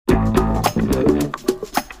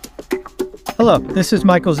Hello, this is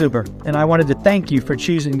Michael Zuber, and I wanted to thank you for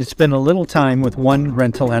choosing to spend a little time with one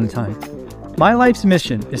rental at a time. My life's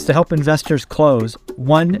mission is to help investors close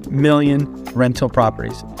 1 million rental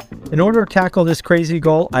properties. In order to tackle this crazy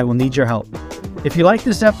goal, I will need your help. If you like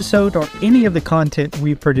this episode or any of the content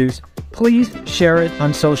we produce, please share it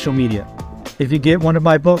on social media. If you get one of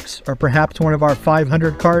my books or perhaps one of our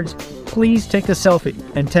 500 cards, please take a selfie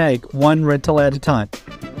and tag one rental at a time.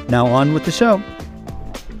 Now on with the show.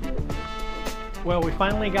 Well, we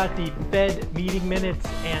finally got the Fed meeting minutes,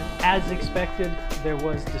 and as expected, there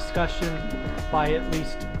was discussion by at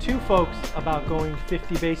least two folks about going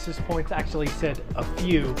 50 basis points. Actually said a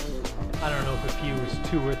few. I don't know if a few was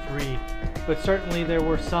 2 or 3, but certainly there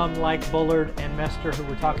were some like Bullard and Mester who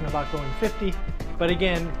were talking about going 50. But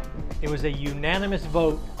again, it was a unanimous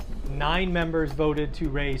vote. 9 members voted to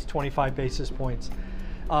raise 25 basis points.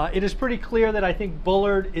 It is pretty clear that I think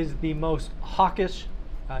Bullard is the most hawkish.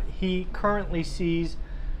 He currently sees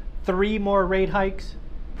 3 more rate hikes,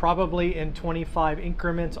 probably in 25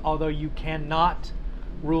 increments, although you cannot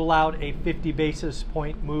rule out a 50 basis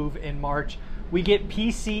point move in March. We get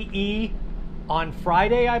PCE on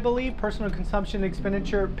Friday, I believe, personal consumption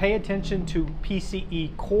expenditure. Pay attention to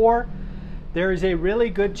PCE core. There is a really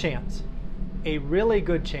good chance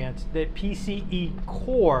that PCE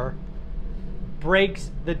core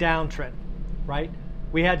breaks the downtrend, right?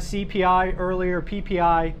 We had CPI earlier,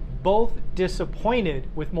 PPI, both disappointed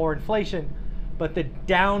with more inflation, but the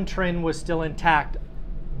downtrend was still intact,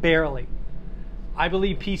 barely. I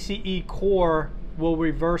believe PCE core will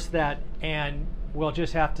reverse that, and we'll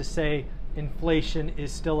just have to say inflation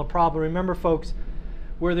is still a problem. Remember, folks,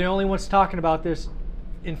 we're the only ones talking about this.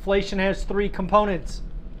 Inflation has 3 components.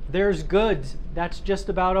 There's goods, that's just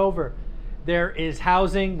about over. There is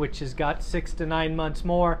housing, which has got 6 to 9 months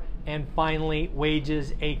more. And finally,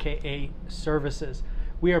 wages, aka services.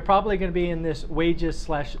 We are probably going to be in this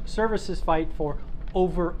wages/services fight for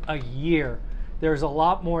over a year. There's a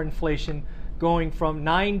lot more inflation. Going from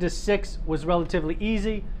 9 to 6 was relatively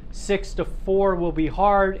easy. 6 to 4 will be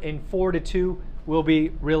hard, and 4 to 2 will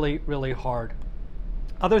be really, really hard.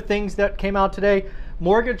 Other things that came out today: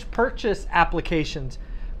 mortgage purchase applications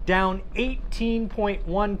down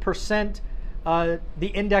 18.1%.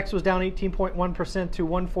 The index was down 18.1% to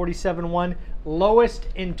 147.1, lowest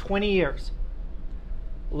in 20 years.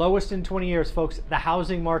 Lowest in 20 years, folks. The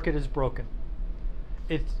housing market is broken.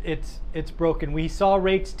 It's broken. We saw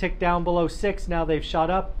rates tick down below 6. Now they've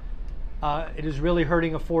shot up. It is really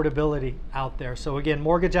hurting affordability out there. So again,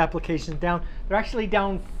 mortgage applications down. They're actually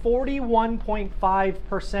down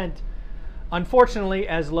 41.5%. Unfortunately,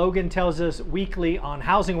 as Logan tells us weekly on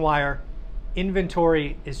Housing Wire,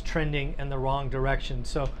 inventory is trending in the wrong direction.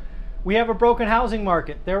 So we have a broken housing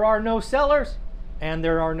market. There are no sellers and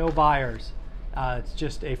there are no buyers. It's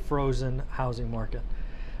just a frozen housing market.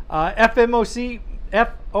 FOMC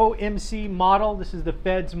model, this is the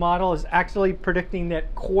Fed's model, is actually predicting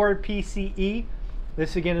that core PCE,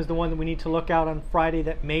 this again is the one that we need to look out on Friday,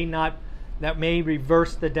 that may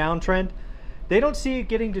reverse the downtrend. They don't see it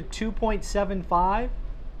getting to 2.75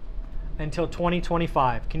 until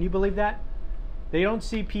 2025. Can you believe that? They don't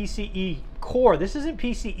see PCE core. This isn't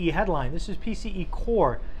PCE headline. This is PCE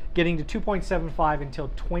core getting to 2.75 until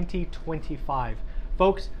 2025.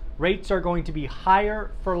 Folks, rates are going to be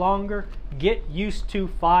higher for longer. Get used to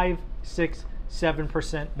 5, 6,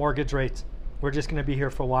 7% mortgage rates. We're just going to be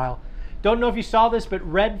here for a while. Don't know if you saw this, but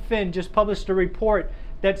Redfin just published a report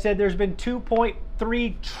that said there's been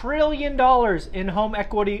 $2.3 trillion in home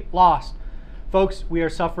equity lost. Folks, we are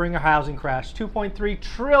suffering a housing crash. $2.3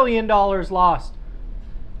 trillion lost.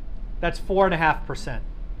 That's 4.5%.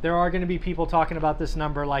 There are going to be people talking about this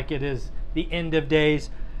number like it is the end of days.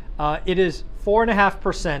 It is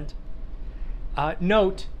 4.5%.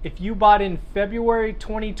 Note, if you bought in February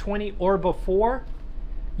 2020 or before,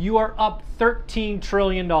 you are up $13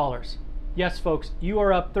 trillion. Yes, folks, you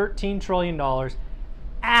are up $13 trillion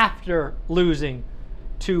after losing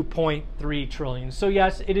 2.3 trillion. So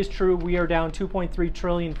yes, it is true, we are down 2.3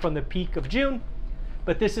 trillion from the peak of June,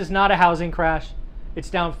 but this is not a housing crash. It's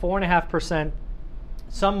down 4.5%.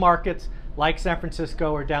 Some markets like San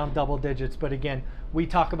Francisco are down double digits, but again, we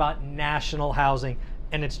talk about national housing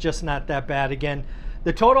and it's just not that bad. Again,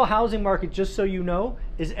 the total housing market, just so you know,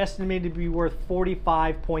 is estimated to be worth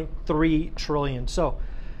 45.3 trillion. So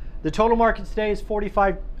the total market today is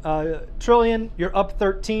 45 trillion. You're up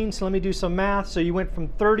 13. So let me do some math. So you went from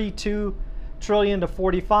 32 trillion to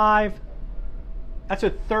 45. That's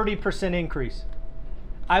a 30% increase.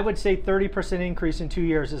 I would say 30% increase in 2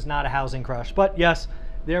 years is not a housing crash. But yes,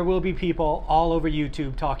 there will be people all over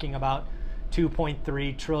YouTube talking about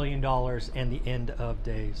 $2.3 trillion and the end of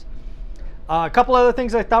days. A couple other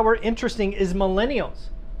things I thought were interesting is millennials.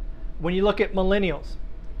 When you look at millennials,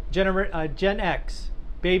 Gen X,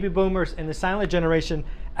 baby boomers, and the silent generation,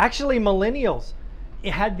 actually millennials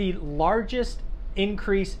had the largest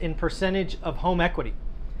increase in percentage of home equity.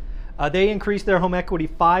 They increased their home equity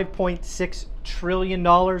 $5.6 trillion,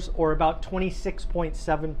 or about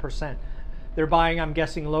 26.7%. They're buying, I'm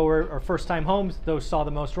guessing, lower or first-time homes. Those saw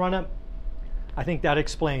the most run-up. I think that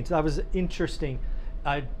explains. That was interesting.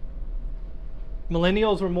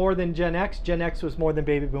 Millennials were more than Gen X. Gen X was more than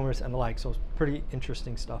baby boomers and the like. So it's pretty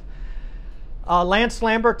interesting stuff. Lance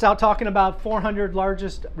Lambert's out talking about 400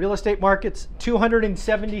 largest real estate markets.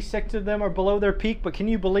 276 of them are below their peak, but can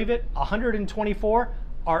you believe it? 124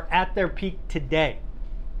 are at their peak today.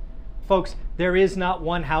 Folks, there is not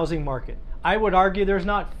one housing market. I would argue there's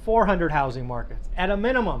not 400 housing markets. At a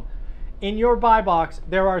minimum, in your buy box,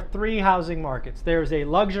 there are 3 housing markets. There's a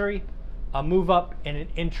luxury, a move up, and an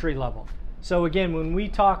entry level. So again, when we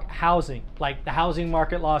talk housing, like the housing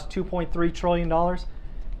market lost $2.3 trillion,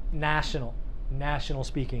 national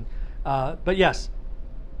speaking. But yes,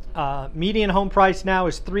 median home price now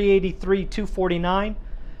is $383,249.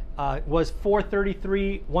 Was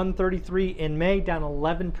 $433,133 in May, down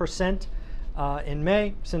 11% in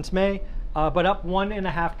May, since May, but up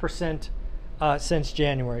 1.5% since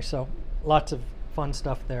January. So lots of fun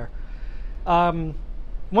stuff there. One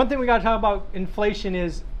thing we got to talk about inflation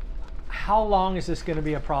is, how long is this going to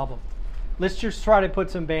be a problem? Let's just try to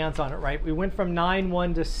put some bands on it, right? We went from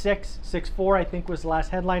 9.1 to 6.4, I think was the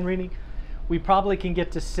last headline reading. We probably can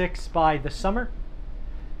get to 6 by the summer.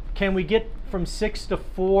 Can we get from 6 to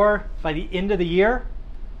 4 by the end of the year?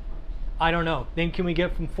 I don't know. Then can we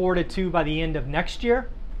get from 4 to 2 by the end of next year?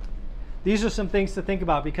 These are some things to think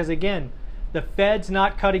about, because again, the Fed's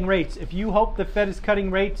not cutting rates. If you hope the Fed is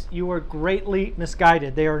cutting rates, you are greatly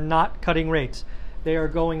misguided. They are not cutting rates. They are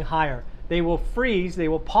going higher. They will freeze, they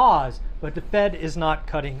will pause, but the Fed is not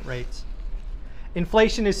cutting rates.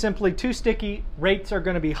 Inflation is simply too sticky. Rates are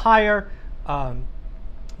going to be higher.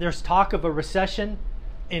 There's talk of a recession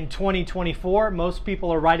in 2024. Most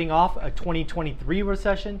people are writing off a 2023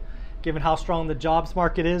 recession, given how strong the jobs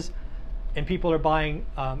market is, and people are buying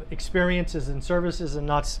experiences and services and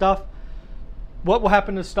not stuff. What will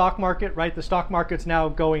happen to the stock market, right? The stock market's now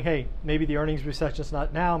going, hey, maybe the earnings recession's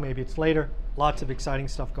not now, maybe it's later. Lots of exciting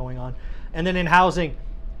stuff going on. And then in housing,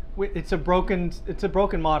 it's a broken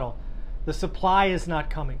model. The supply is not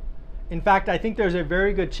coming. In fact, I think there's a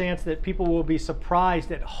very good chance that people will be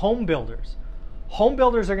surprised at home builders. Home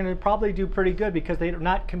builders are going to probably do pretty good because they're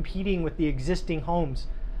not competing with the existing homes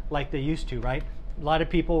like they used to, right? A lot of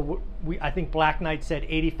people, I think Black Knight said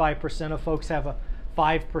 85% of folks have a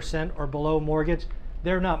 5% or below mortgage.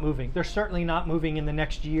 They're not moving. They're certainly not moving in the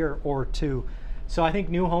next year or two. So I think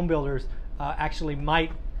new home builders actually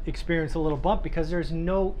might experience a little bump because there's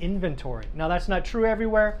no inventory. Now that's not true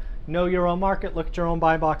everywhere. Know your own market, look at your own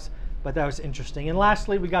buy box, but that was interesting. And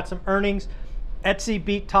lastly, we got some earnings. Etsy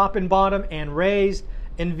beat top and bottom and raised.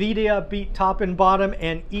 Nvidia beat top and bottom,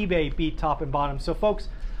 and eBay beat top and bottom. So folks,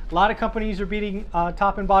 a lot of companies are beating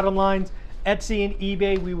top and bottom lines. Etsy and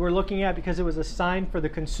eBay we were looking at because it was a sign for the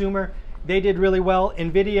consumer. They did really well.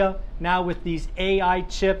 Nvidia, now with these AI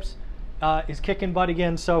chips, is kicking butt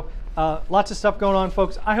again. So lots of stuff going on,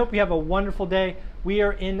 folks. I hope you have a wonderful day. We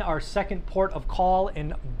are in our second port of call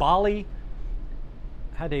in Bali.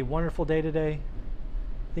 Had a wonderful day today.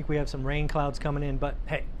 I think we have some rain clouds coming in, but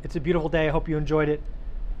hey, it's a beautiful day. I hope you enjoyed it.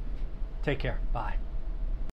 Take care. Bye.